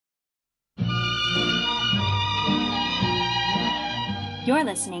You're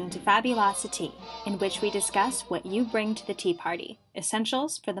listening to FabulosiTEA, in which we discuss what you bring to the tea party,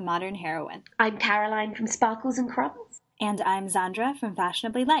 essentials for the modern heroine. I'm Caroline from Sparkles and Crumbs. And I'm Xandra from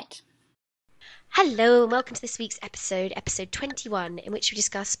Fashionably Light. Hello, and welcome to this week's episode 21, in which we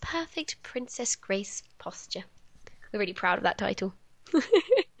discuss perfect Princess Grace posture. We're really proud of that title.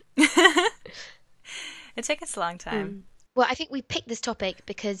 It took us a long time. Well, I think we picked this topic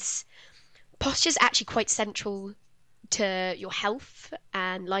because posture is actually quite central to your health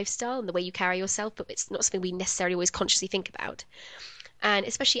and lifestyle and the way you carry yourself, but it's not something we necessarily always consciously think about. And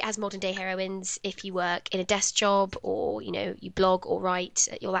especially as modern day heroines, if you work in a desk job or, you blog or write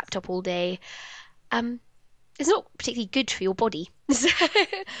at your laptop all day, it's not particularly good for your body. So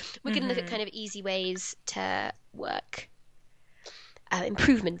we're going to look at kind of easy ways to work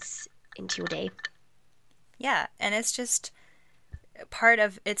improvements into your day. Yeah, and it's just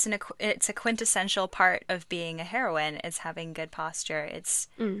it's a quintessential part of being a heroine is having good posture. It's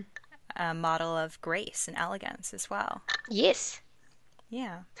a model of grace and elegance as well. Yes.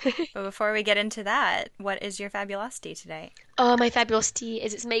 Yeah. But before we get into that, what is your fabulosity today? Oh, my fabulosity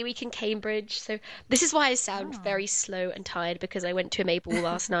is it's May Week in Cambridge. So this is why I sound very slow and tired, because I went to a May ball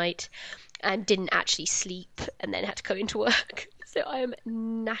last night and didn't actually sleep and then had to go into work. So I am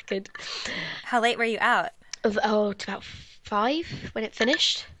knackered. How late were you out? It's about 5 when it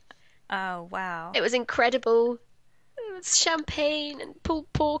finished. Oh, wow. It was incredible. It was champagne and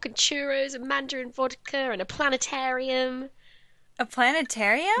pulled pork and churros and mandarin vodka and a planetarium. A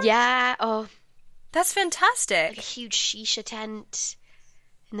planetarium? Yeah. Oh, that's fantastic. like a huge shisha tent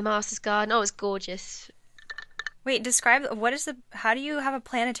in the Master's Garden. Oh, it was gorgeous. Wait, how do you have a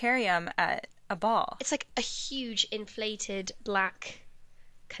planetarium at a ball? It's like a huge inflated black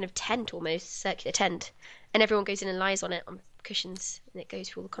kind of tent, almost circular tent, and everyone goes in and lies on it on cushions, and it goes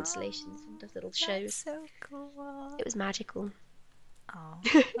through all the constellations and does little shows. That's so cool. It was magical. Oh,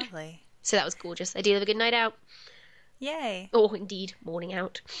 lovely. So that was gorgeous. I did have a good night out. Yay. Or indeed, morning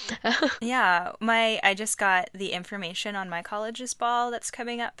out. Yeah, I just got the information on my college's ball that's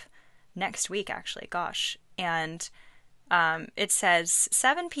coming up next week, actually. Gosh. And it says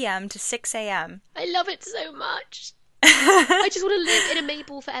 7 p.m. to 6 a.m. I love it so much. I just want to live in a May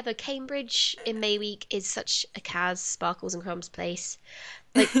ball forever. Cambridge in May week is such a Kaz, Sparkles and Crumbs place.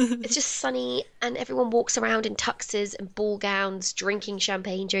 Like, it's just sunny and everyone walks around in tuxes and ball gowns, drinking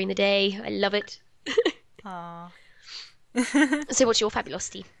champagne during the day. I love it. Aww. So what's your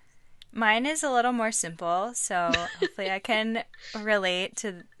fabulosity? Mine is a little more simple, so hopefully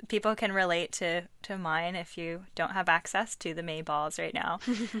people can relate to mine if you don't have access to the May balls right now.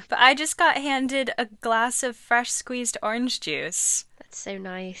 But I just got handed a glass of fresh squeezed orange juice. That's so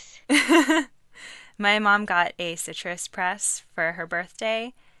nice. My mom got a citrus press for her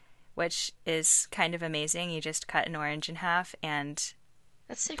birthday, which is kind of amazing. You just cut an orange in half and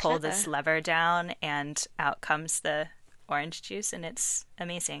That's so pull clever. this lever down, and out comes the orange juice, and it's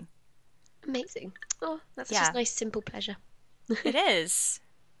amazing. Amazing. Oh, that's Yeah. just nice, simple pleasure. It is.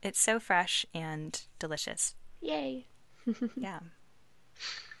 It's so fresh and delicious. Yay. Yeah.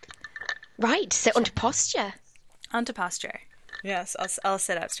 Right, so on to posture. On to posture. Yes, I'll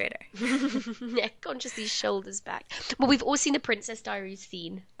sit up straighter. Yeah, conscious these shoulders back. Well, we've all seen the Princess Diaries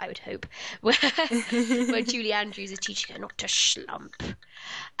scene, I would hope, where Julie Andrews is teaching her not to slump.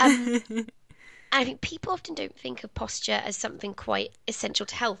 I think people often don't think of posture as something quite essential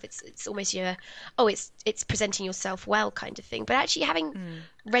to health. It's almost it's presenting yourself well kind of thing. But actually, having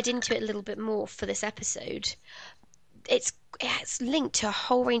read into it a little bit more for this episode, it's linked to a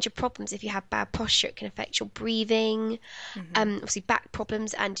whole range of problems. If you have bad posture, it can affect your breathing, obviously back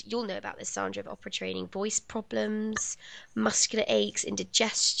problems, and you'll know about this, Xandra, of opera training, voice problems, muscular aches,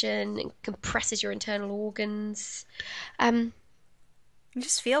 indigestion, and compresses your internal organs. You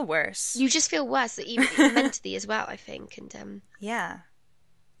just feel worse. You just feel worse, even mentally as well, I think. And yeah.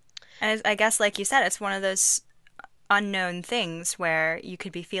 And I guess, like you said, it's one of those unknown things where you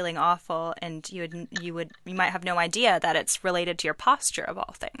could be feeling awful, and you might have no idea that it's related to your posture of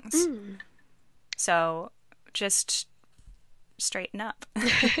all things. So just straighten up.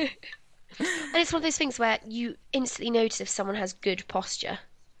 And it's one of those things where you instantly notice if someone has good posture.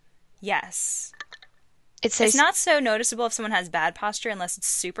 Yes. It's not so noticeable if someone has bad posture unless it's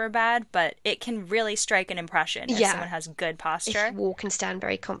super bad, but it can really strike an impression if someone has good posture. If you walk and stand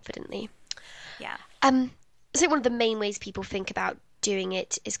very confidently. Yeah. I think one of the main ways people think about doing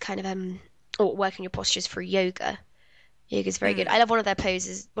it is kind of or working your postures through yoga. Yoga's very good. I love one of their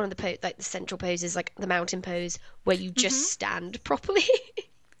poses, like the central poses, like the mountain pose, where you just stand properly.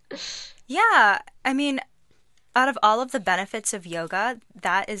 Yeah, I mean, Out of all of the benefits of yoga,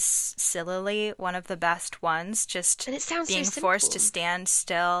 that is sillily one of the best ones. Just And it sounds so being forced to simple. stand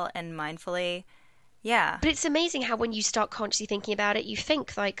still and mindfully. Yeah, But it's amazing how when you start consciously thinking about it, you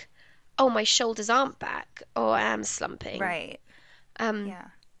think like, oh, my shoulders aren't back, or I am slumping, right. um, Yeah.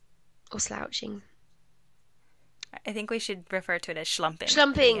 or slouching. I think we should refer to it as schlumping for the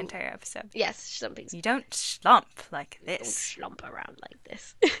Slumping. entire episode. Yes, slumping's You don't slump like don't this. slump around like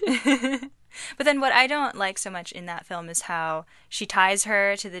this. But then what I don't like so much in that film is how she ties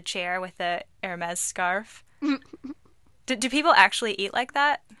her to the chair with a Hermes scarf. Do people actually eat like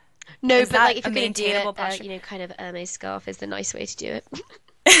that? No, Is but like that if a you're going to do it, maintainable posture? kind of Hermes scarf is the nice way to do it.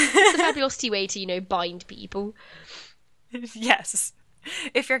 It's the fabulosity way to, bind people. Yes.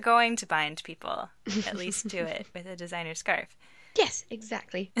 If you're going to bind people, at least do it with a designer scarf. Yes,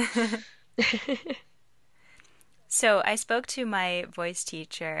 exactly. So I spoke to my voice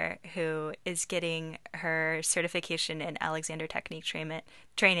teacher who is getting her certification in Alexander Technique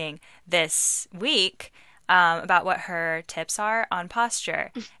training this week about what her tips are on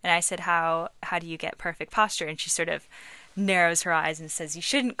posture. And I said, how do you get perfect posture? And she sort of narrows her eyes and says, you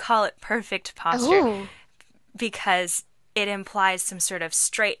shouldn't call it perfect posture Oh, because it implies some sort of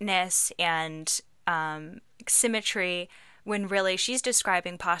straightness and symmetry when really she's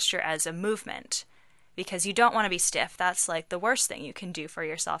describing posture as a movement because you don't want to be stiff. That's like the worst thing you can do for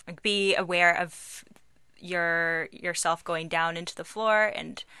yourself. Like, be aware of yourself going down into the floor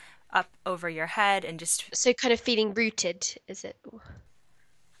and up over your head and just so kind of feeling rooted, is it?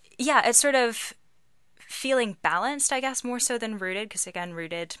 yeah, it's sort of feeling balanced, I guess, more so than rooted because again,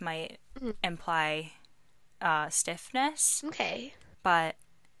 rooted might Mm, imply stiffness, okay. but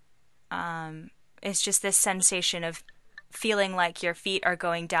it's just this sensation of feeling like your feet are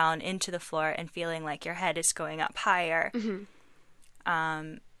going down into the floor and feeling like your head is going up higher. Hmm.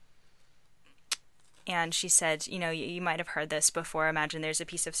 And she said, you might have heard this before. Imagine there's a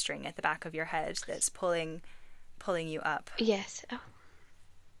piece of string at the back of your head that's pulling you up. Yes. Oh.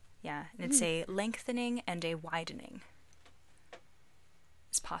 Yeah, and it's Mm. a lengthening and a widening.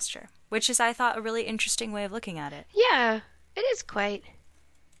 It's posture, which is, I thought, a really interesting way of looking at it. Yeah, it is quite.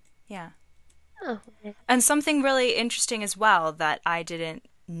 Yeah. Oh. And something really interesting as well that I didn't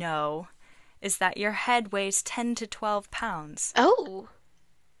know is that your head weighs 10 to 12 pounds. Oh,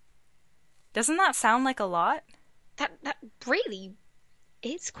 Doesn't that sound like a lot? that really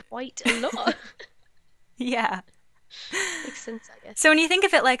is quite a lot. Yeah. Makes sense, I guess. So when you think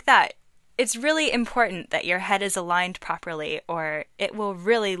of it like that, it's really important that your head is aligned properly or it will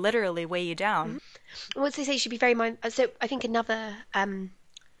really literally weigh you Hmm. down. What they say you should be very mindful. So I think another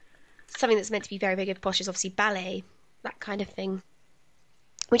something that's meant to be very, very good for posture is obviously ballet, that kind of thing.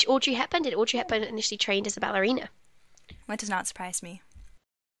 Which Audrey Hepburn did. Audrey Hepburn initially trained as a ballerina. What does not surprise me.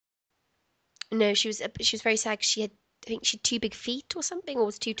 No, she was very sad 'cause I think she had too big feet or something, or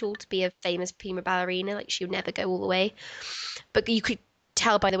was too tall to be a famous prima ballerina. Like she would never go all the way. But you could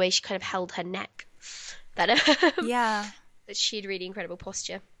tell by the way she kind of held her neck that Yeah. that she had really incredible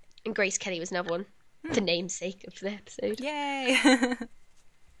posture. And Grace Kelly was another one, the namesake of the episode. Yay.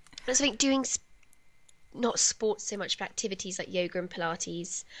 But I think doing not sports so much, but activities like yoga and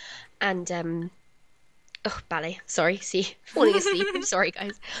Pilates and ballet. Sorry, see, falling asleep. I'm sorry,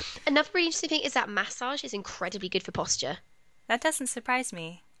 guys. Another really interesting thing is that massage is incredibly good for posture, That doesn't surprise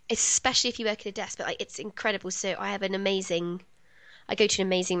me. especially if you work at a desk. But like, it's incredible. So I go to an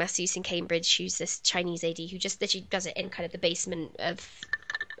amazing masseuse in Cambridge who's this Chinese lady who just literally does it in kind of the basement of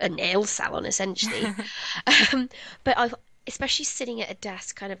a nail salon, essentially. um, but especially sitting at a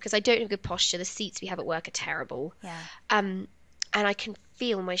desk, kind of, because I don't have good posture. The seats we have at work are terrible. Yeah. And I can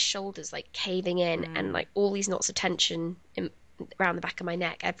feel my shoulders like caving in and like all these knots of tension around the back of my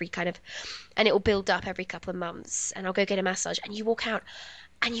neck and it will build up every couple of months. And I'll go get a massage, and you walk out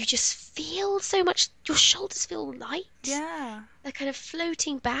and you just feel so much. Your shoulders feel light. Yeah. They're kind of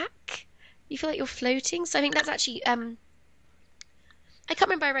floating back. You feel like you're floating. So I think that's actually I can't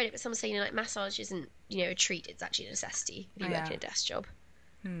remember I read it, but someone saying like massage isn't a treat. It's actually a necessity if you work in Yeah. a desk job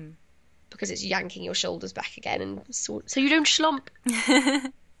Hmm. because it's yanking your shoulders back again and so you don't slump.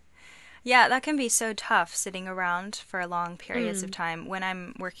 Yeah, that can be so tough sitting around for long periods of Mm. time. When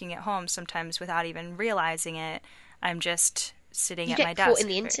I'm working at home, sometimes without even realizing it, I'm just sitting You at my get caught in desk.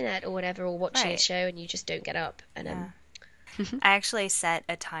 the internet or whatever, or watching a Right. show, and you just don't get up. And Yeah. I actually set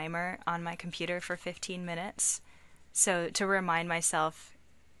a timer on my computer for 15 minutes. So to remind myself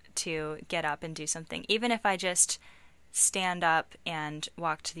to get up and do something, even if I just stand up and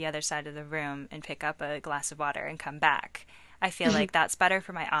walk to the other side of the room and pick up a glass of water and come back. I feel like that's better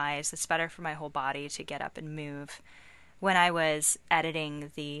for my eyes, it's better for my whole body to get up and move. When I was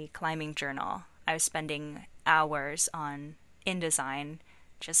editing the climbing journal, I was spending hours on InDesign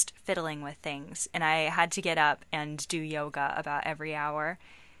just fiddling with things, and I had to get up and do yoga about every hour,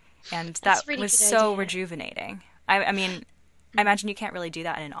 and that That's a really was good so idea. rejuvenating. I mean, I imagine you can't really do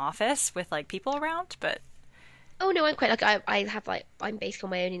that in an office with like people around, but Oh no, I'm quite like I have like I'm basically on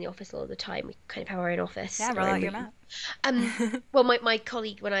my own in the office a lot of the time. We kind of have our own office yeah, and roll our own out your room. mat. Um, well, my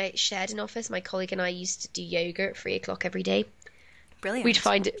colleague when I shared an office, my colleague and I used to do yoga at 3 o'clock every day. Brilliant.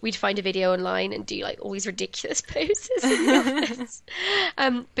 We'd find a video online and do like all these ridiculous poses in the office.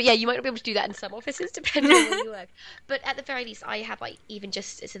 But yeah, you might not be able to do that in some offices depending on where you work. But at the very least, I have like even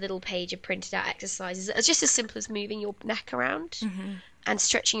just it's a little page of printed out exercises. It's just as simple as moving your neck around and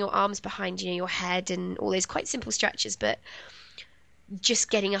stretching your arms behind your head and all those quite simple stretches. But just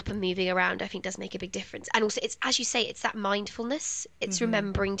getting up and moving around, I think, does make a big difference. And also, it's as you say, it's that mindfulness. It's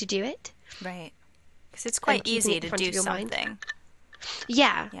remembering to do it Right. Because it's quite and keeping it easy in the to front do of your mind. something.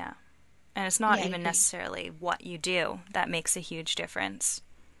 Yeah, Yeah. And it's not yeah, I even agree. necessarily what you do that makes a huge difference.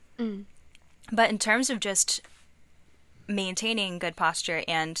 Mm. But in terms of just maintaining good posture,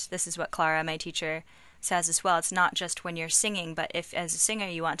 and this is what Clara, my teacher, says as well, it's not just when you're singing, but if as a singer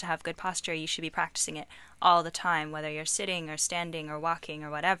you want to have good posture, you should be practicing it all the time, whether you're sitting or standing or walking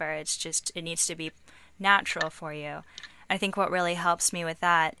or whatever. It's just, it needs to be natural for you. I think what really helps me with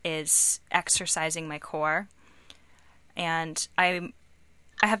that is exercising my core. And I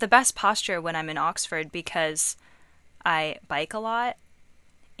have the best posture when I'm in Oxford because I bike a lot,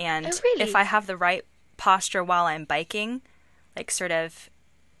 Oh, and if I really? have the right posture while I'm biking, like sort of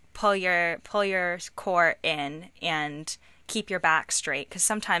pull your core in and keep your back straight, because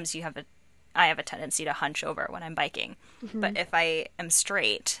sometimes I have a tendency to hunch over when I'm biking. But Hmm. if I am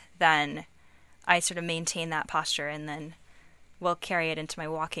straight, then I sort of maintain that posture and then will carry it into my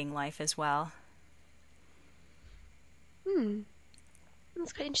walking life as well. Hmm.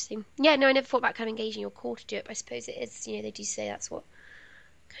 That's quite interesting. Yeah, no, I never thought about kind of engaging your core to do it, but I suppose it is, they do say that's what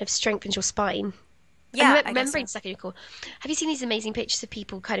kind of strengthens your spine. And Yeah, I guess remembering so. to suck in your core. Have you seen these amazing pictures of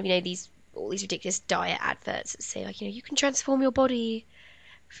people kind of, these all these ridiculous diet adverts that say like, you can transform your body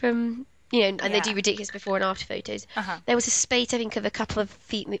from, and they do Yeah. ridiculous before and after photos. Uh-huh. There was a spate, I think, of a couple of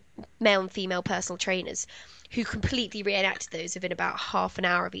male and female personal trainers who completely reenacted those within about half an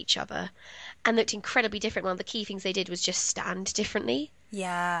hour of each other and looked incredibly different. One of the key things they did was just stand differently.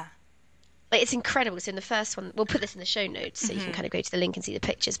 Yeah. Like it's incredible. So in the first one, we'll put this in the show notes so you can kind of go to the link and see the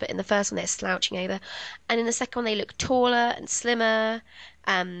pictures. But in the first one, they're slouching over, and in the second one, they look taller and slimmer.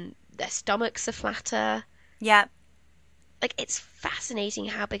 Their stomachs are flatter. Yeah. Like it's fascinating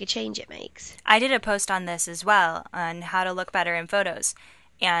how big a change it makes. I did a post on this as well on how to look better in photos.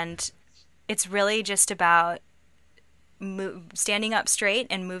 And it's really just about standing up straight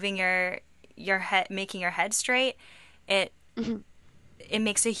and moving your head, making your head straight. It Hmm. it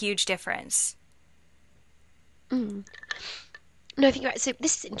makes a huge difference. Mm. No, I think you're right. So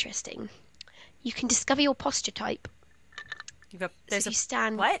this is interesting. You can discover your posture type. So There's if a you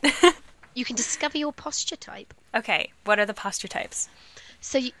stand, what? you can discover your posture type. Okay, what are the posture types?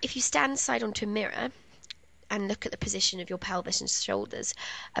 So if you stand side onto a mirror and look at the position of your pelvis and shoulders,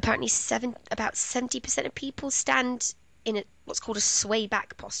 apparently about 70% of people stand in what's called a sway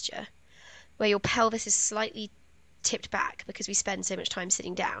back posture, where your pelvis is slightly tipped back because we spend so much time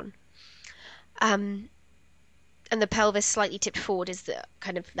sitting down. Um, and the pelvis slightly tipped forward is the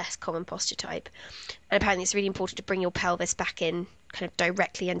kind of less common posture type. And apparently it's really important to bring your pelvis back in kind of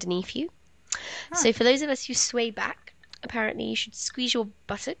directly underneath you. Huh. So for those of us who sway back, apparently you should squeeze your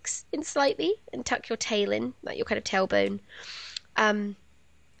buttocks in slightly and tuck your tail in, like your kind of tailbone. Um,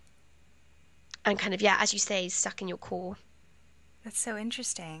 and kind of, yeah, as you say, stuck in your core. That's so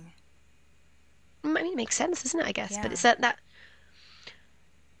interesting. I mean, it makes sense, doesn't it? I guess, but Yeah. it's that.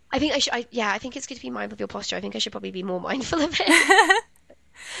 I think I should. Yeah, I think it's good to be mindful of your posture. I think I should probably be more mindful of it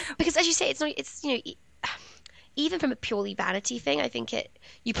because, as you say, it's not. It's even from a purely vanity thing. I think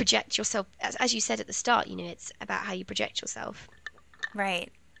you project yourself, as you said at the start. It's about how you project yourself. Right.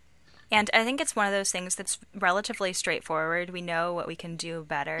 And I think it's one of those things that's relatively straightforward. We know what we can do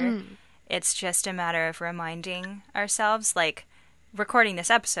better. Mm. It's just a matter of reminding ourselves, like recording this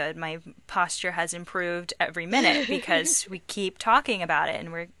episode, my posture has improved every minute because we keep talking about it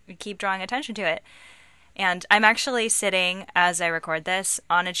and we keep drawing attention to it. And I'm actually sitting, as I record this,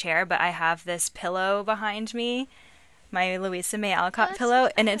 on a chair, but I have this pillow behind me, my Louisa May Oh, Alcott that's so pillow,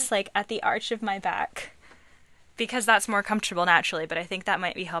 and fun. it's like at the arch of my back because that's more comfortable naturally, but I think that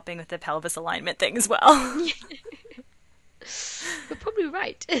might be helping with the pelvis alignment thing as well. You're probably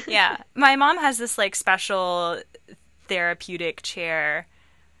right. Yeah. My mom has this like special therapeutic chair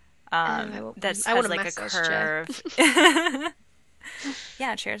that I want has a like a massage chair. curve.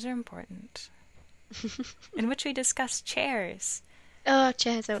 Yeah, chairs are important. in which we discussed chairs. Oh,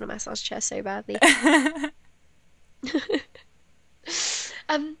 chairs. I want a massage chair so badly.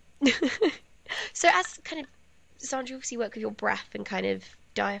 Um, so as kind of Sandra, you obviously work with your breath and kind of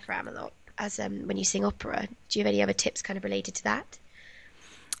diaphragm a lot as when you sing opera. Do you have any other tips kind of related to that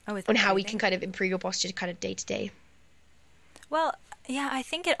Oh, with on how we can breathing? kind of improve your posture kind of day to day? Well, yeah, I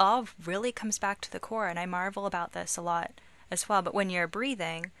think it all really comes back to the core, and I marvel about this a lot as well. But when you're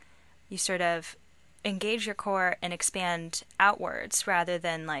breathing, you sort of engage your core and expand outwards rather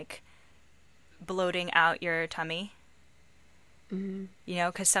than like bloating out your tummy, Mm. you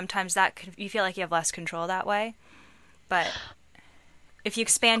know, because sometimes that could, you feel like you have less control that way. But if you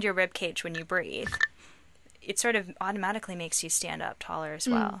expand your rib cage when you breathe, it sort of automatically makes you stand up taller as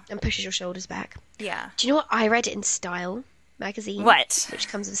well. And pushes your shoulders back. Yeah. Do you know what? I read it in Style magazine, What? which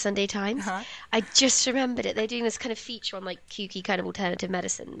comes with Sunday Times. Huh? I just remembered it. They're doing this kind of feature on like kooky kind of alternative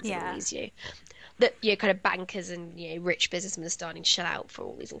medicines and all Yeah. these, that kind of bankers and rich businessmen are starting to shell out for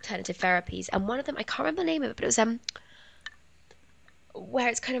all these alternative therapies. And one of them, I can't remember the name of it, but it was where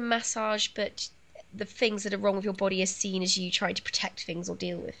it's kind of massage, but the things that are wrong with your body are seen as you trying to protect things or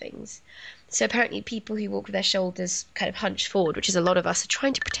deal with things. So apparently, people who walk with their shoulders kind of hunched forward, which is a lot of us, are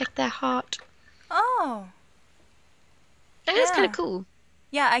trying to protect their heart. Oh, And that's kind of yeah. cool.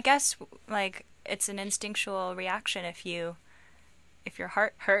 Yeah, I guess like it's an instinctual reaction if your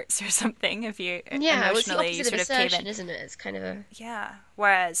heart hurts or something, if you Yeah, well, it's the emotionally you opposite of sort of cave in. assertion, isn't it? It's kind of a Yeah.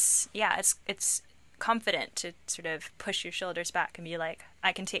 Whereas, yeah, it's confident to sort of push your shoulders back and be like,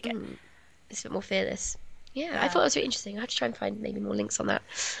 I can take it. it's a bit more fearless. Yeah, I Yeah. thought it was really interesting. I have to try and find maybe more links on that.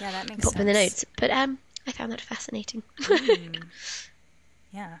 Yeah, that And makes pop them in the sense. notes. But I found that fascinating.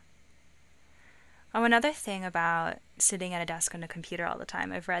 Yeah. Oh, another thing about sitting at a desk on a computer all the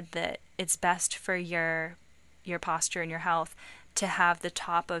time, I've read that it's best for your posture and your health to have the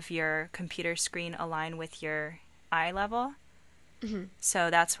top of your computer screen align with your eye level.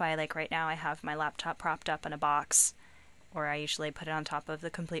 So that's why, like right now, I have my laptop propped up in a box, or I usually put it on top of the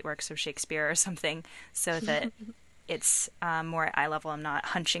complete works of Shakespeare or something, so that it's more at eye level. I'm not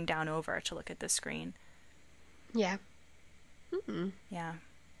hunching down over to look at the screen. Yeah. Yeah.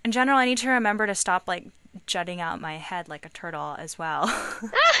 In general, I need to remember to stop like jutting out my head like a turtle as well.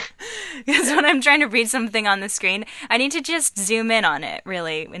 Because when I'm trying to read something on the screen, I need to just zoom in on it,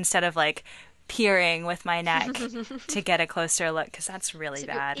 really, instead of like peering with my neck to get a closer look, because that's really So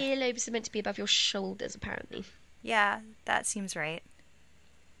your bad. earlobes are meant to be above your shoulders, apparently. Yeah, that seems right.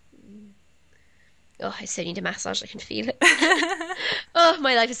 Oh, I so need a massage. I can feel it. Oh,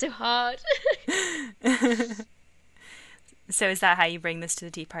 my life is so hard. So is that how you bring this to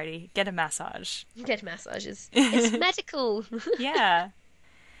the tea party? Get a massage. Get massages. It's medical. Yeah.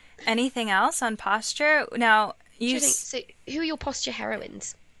 Anything else on posture? Now, So, who are your posture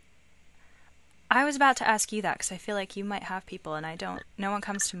heroines? I was about to ask you that because I feel like you might have people and I don't. No one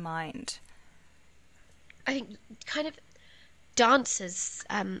comes to mind. I think kind of dancers,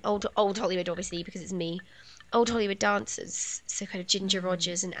 old Hollywood, obviously, because it's me. Old Hollywood dancers, so kind of Ginger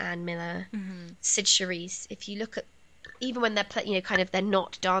Rogers and Anne Miller, Sid Charisse. If you look at, even when they're kind of they're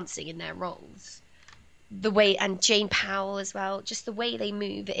not dancing in their roles, the way, and Jane Powell as well, just the way they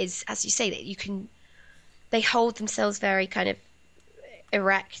move is, as you say, that they hold themselves very kind of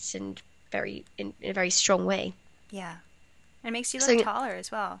erect and very in a very strong way. Yeah. It makes you look So taller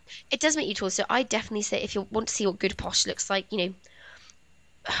as well. it does make you tall. So I definitely say if you want to see what good posture looks like,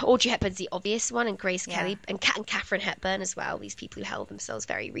 Audrey Hepburn's the obvious one, and Grace Yeah. Kelly and Katharine Hepburn as well. These people who held themselves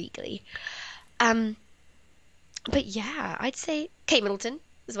very regally. Um, but yeah, I'd say Kate Middleton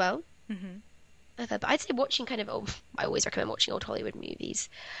as well. But I'd say watching kind of I always recommend watching old Hollywood movies.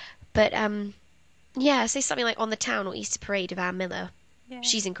 But yeah, say something like On the Town or Easter Parade of Anne Miller. Yeah.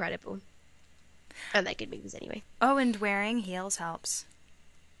 She's incredible, and they're good movies anyway. Oh, and wearing heels helps.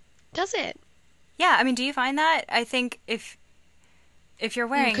 Does it? Yeah, I mean, do you find that? I think if you're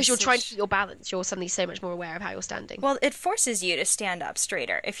wearing Because you're trying to keep your balance, you're suddenly so much more aware of how you're standing. well, it forces you to stand up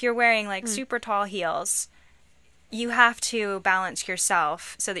straighter. If you're wearing like super tall heels, you have to balance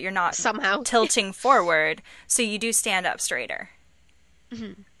yourself so that you're not Somehow. tilting forward, so you do stand up straighter.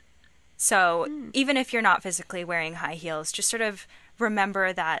 So even if you're not physically wearing high heels, just sort of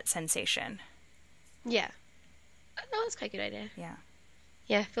remember that sensation. Yeah. Oh, that's quite a good idea. Yeah.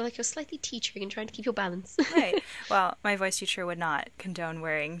 Yeah, I feel like you're slightly teetering and trying to keep your balance. Right. Well, my voice teacher would not condone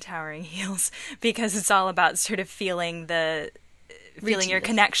wearing towering heels because it's all about sort of feeling your Rootiness.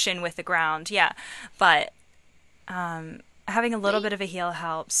 connection with the ground. Yeah. But having a little bit of a heel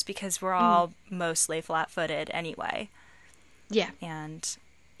helps because we're all mostly flat-footed anyway. Yeah. And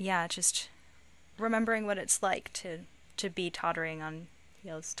yeah, just remembering what it's like to be tottering on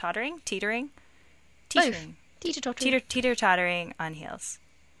heels. Tottering? Teetering? Both. Teetering. Teeter-tottering. Teeter-tottering on heels.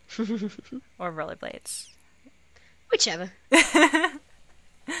 Or rollerblades. Whichever.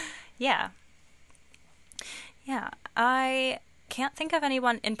 Yeah. Yeah. I can't think of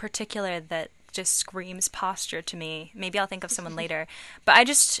anyone in particular that just screams posture to me. Maybe I'll think of someone later. But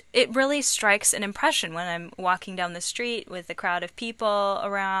it really strikes an impression when I'm walking down the street with a crowd of people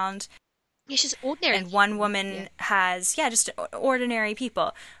around. It's just ordinary And one people. Yeah. woman has, yeah, just ordinary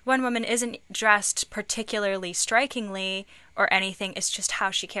people. One woman isn't dressed particularly strikingly or anything. It's just how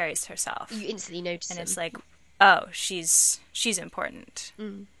she carries herself. You instantly notice And them. it's like, oh, she's important.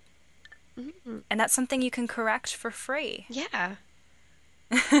 Mm. Mm-hmm. And that's something you can correct for free. Yeah.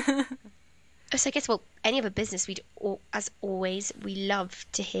 So I guess, well, any other business, as always, we love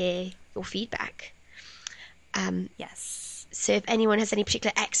to hear your feedback. Yes. So if anyone has any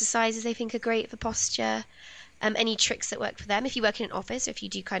particular exercises they think are great for posture, any tricks that work for them, if you work in an office, or if you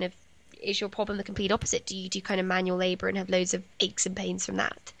do kind of, is your problem the complete opposite? Do you do kind of manual labor and have loads of aches and pains from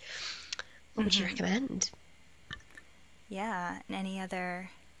that? What would you recommend? Yeah. And any other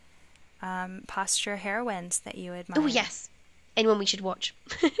posture heroines that you admire? Oh, yes. Anyone we should watch.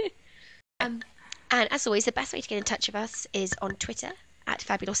 And as always, the best way to get in touch with us is on Twitter at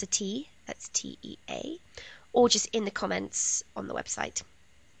FabulosiTEA, that's TEA, or just in the comments on the website.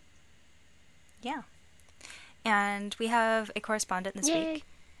 Yeah. And we have a correspondent this Yay. week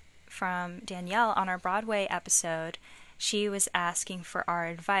from Danielle on our Broadway episode. She was asking for our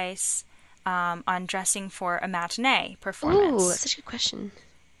advice on dressing for a matinee performance. Ooh, that's such a good question.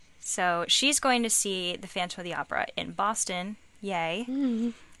 So she's going to see the Phantom of the Opera in Boston. Yay.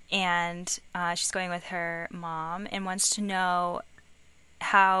 Mm. And she's going with her mom and wants to know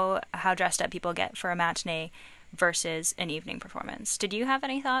how dressed up people get for a matinee versus an evening performance. Did you have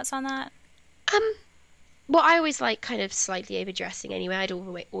any thoughts on that? Well, I always like kind of slightly overdressing anyway. I'd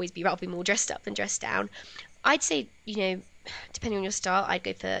always be rather more dressed up than dressed down. I'd say, depending on your style, I'd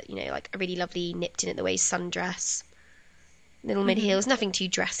go for, like a really lovely nipped in at the waist sundress, little mid heels, nothing too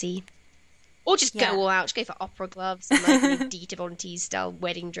dressy. Or just go all out, just go for opera gloves and like Dita Von Teese style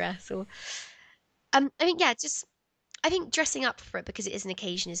wedding dress. Or, I think dressing up for it because it is an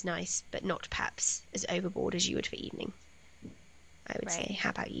occasion is nice, but not perhaps as overboard as you would for evening. I would say. How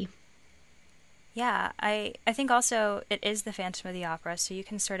about you? Yeah, I think also it is the Phantom of the Opera, so you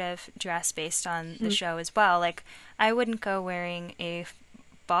can sort of dress based on the show as well. Like, I wouldn't go wearing a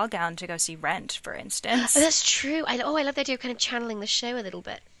ball gown to go see Rent, for instance. Oh, that's true. I love the idea of kind of channeling the show a little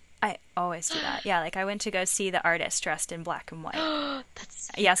bit. I always do that. Yeah, like I went to go see the artist dressed in black and white. That's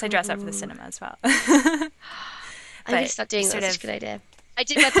so Yes, cool. I dress up for the cinema as well. I'm going to start doing that. That's such a good idea. I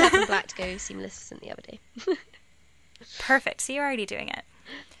did wear purple and black to go see Maleficent the other day. Perfect. So you're already doing it.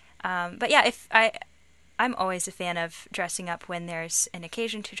 But yeah, I'm always a fan of dressing up when there's an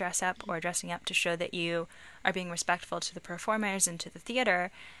occasion to dress up, or dressing up to show that you are being respectful to the performers and to the theater.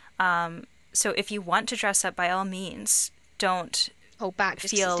 So if you want to dress up, by all means, don't Hold back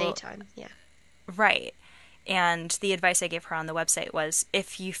just feel 'cause it's daytime. Yeah. right. And the advice I gave her on the website was,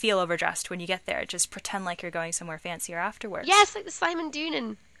 if you feel overdressed when you get there, just pretend like you're going somewhere fancier afterwards. Yes, like the Simon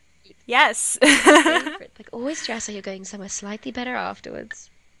Doonan Yes. favorite. Like, always dress like you're going somewhere slightly better afterwards.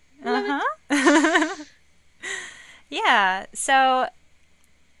 Uh-huh. Yeah. So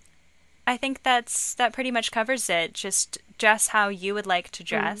I think that pretty much covers it. Just dress how you would like to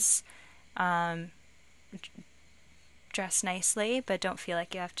dress. Dress nicely, but don't feel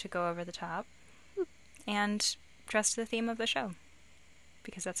like you have to go over the top. And dress to the theme of the show,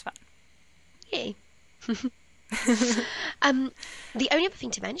 because that's fun. Yay. The only other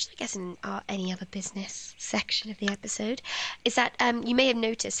thing to mention, I guess, in our any other business section of the episode, is that you may have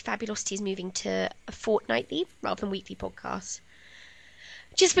noticed Fabulosity is moving to a fortnightly rather than weekly podcast.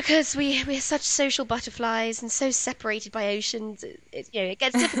 Just because we're such social butterflies and so separated by oceans, it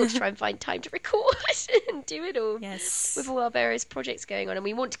gets difficult to try and find time to record and do it all. Yes. With all our various projects going on, and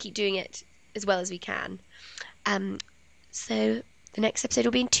we want to keep doing it as well as we can. So the next episode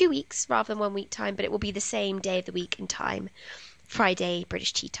will be in 2 weeks rather than 1 week time, but it will be the same day of the week and time. Friday,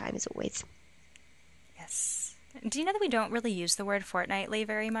 British tea time, as always. Yes. Do you know that we don't really use the word fortnightly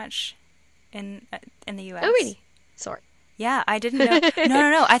very much in the US? Oh, really? Sorry. Yeah, I didn't know.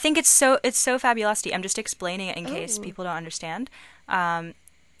 No. I think it's so Fabulosity. I'm just explaining it in case people don't understand.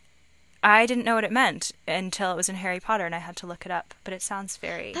 I didn't know what it meant until it was in Harry Potter, and I had to look it up. But it sounds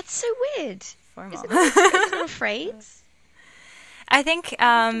very That's so weird. formal. Is it not a phrase? I think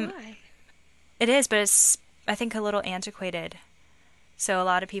Why? it is, but it's, I think, a little antiquated. So a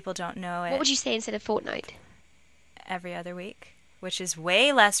lot of people don't know it. What would you say instead of fortnight? Every other week, which is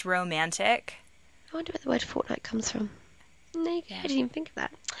way less romantic. I wonder where the word fortnight comes from. There you go. I Yeah. didn't even think of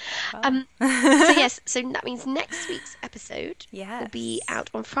that. Oh. So yes, so that means next week's episode will be Yes. out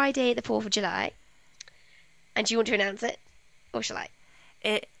on Friday, the 4th of July. And do you want to announce it? Or shall I?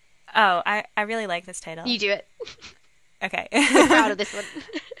 It. Oh, I really like this title. You do it. Okay. We're proud of this one.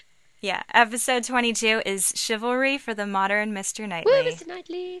 Yeah. Episode 22 is Chivalry for the Modern Mr. Woo, Knightley. Mr.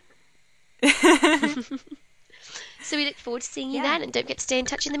 Knightley. So we look forward to seeing you Yeah. then, and don't forget to stay in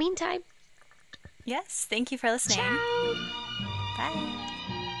touch in the meantime. Yes. Thank you for listening. Ciao. Bye.